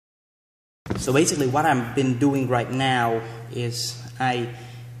So basically what I've been doing right now is I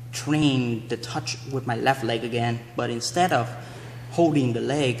train the touch with my left leg again, but instead of holding the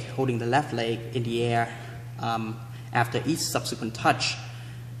left leg in the air after each subsequent touch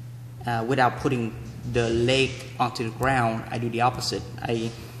without putting the leg onto the ground, I do the opposite.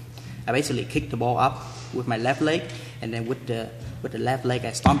 I basically kick the ball up with my left leg, and then with the left leg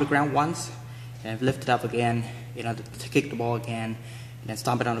I stomp the ground once and lift it up again, to kick the ball again, and then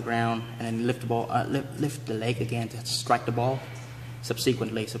stomp it on the ground, and then lift the ball, lift the leg again to strike the ball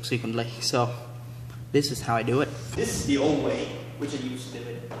subsequently. So this is how I do it. This is the old way, which I used to do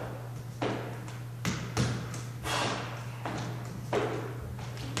it.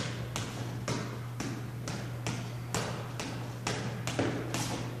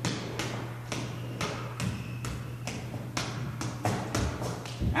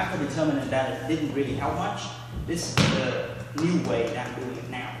 After determining that it didn't really help much, this is the new way that I'm doing it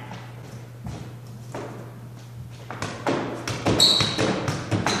now.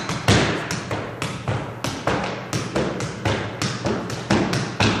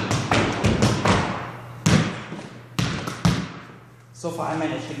 So far I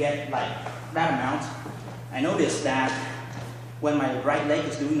managed to get like that amount. I noticed that when my right leg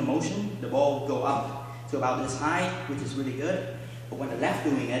is doing the motion, the ball will go up to about this high, which is really good. But when the left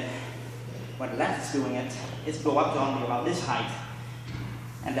is doing it, it's go up to only about this height.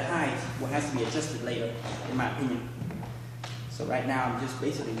 And the height has to be adjusted later, in my opinion. So right now I'm just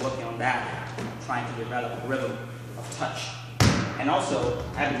basically working on that, trying to develop a rhythm of touch. And also,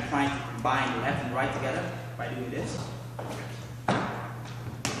 I've been trying to combine left and right together by doing this.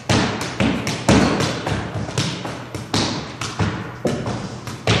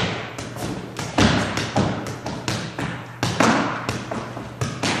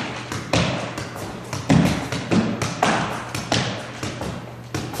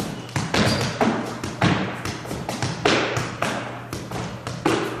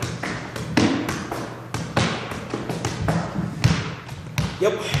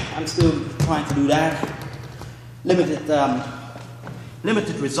 Yep, I'm still trying to do that.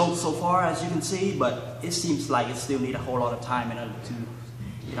 Limited results so far, as you can see, but it seems like it still needs a whole lot of time in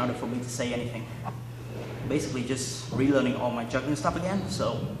order for me to say anything. Basically, just relearning all my juggling stuff again.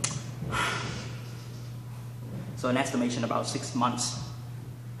 So an estimation about 6 months,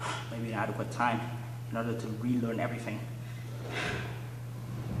 maybe an adequate time in order to relearn everything.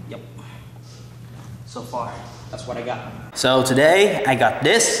 Yep. So far, that's what I got. So today, I got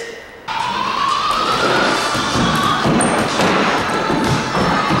this.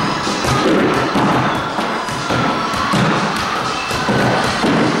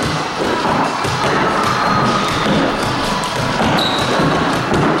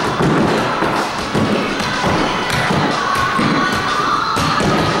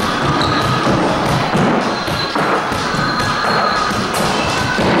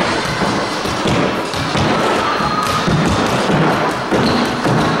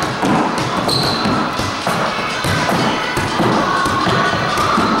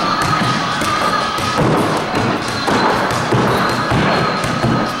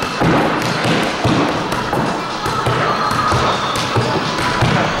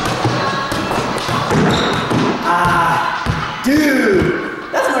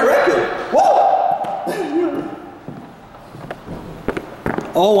 Dude, that's my record. Whoa!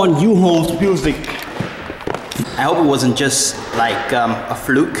 All on U-Home's music. I hope it wasn't just like a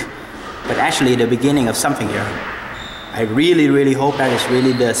fluke, but actually the beginning of something here. I really hope that is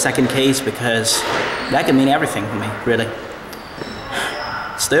really the second case, because that can mean everything for me, really.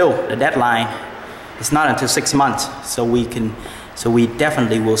 Still, the deadline is not until 6 months, so we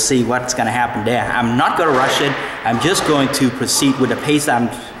definitely will see what's gonna happen there. I'm not gonna rush it. I'm just going to proceed with the pace that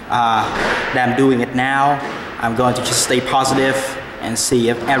I'm doing it now. I'm going to just stay positive and see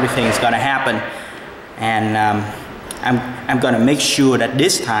if everything is gonna happen. And I'm gonna make sure that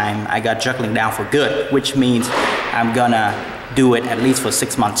this time I got juggling down for good, which means I'm gonna do it at least for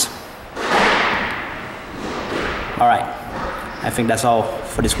 6 months. All right, I think that's all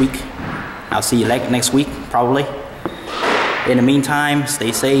for this week. I'll see you next week, probably. In the meantime,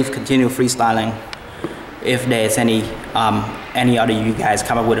 stay safe, continue freestyling. If there's any other you guys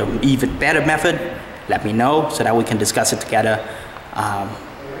come up with an even better method, let me know so that we can discuss it together,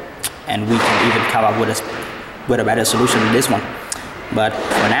 and we can even come up with a better solution than this one. But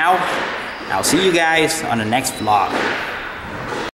for now, I'll see you guys on the next vlog.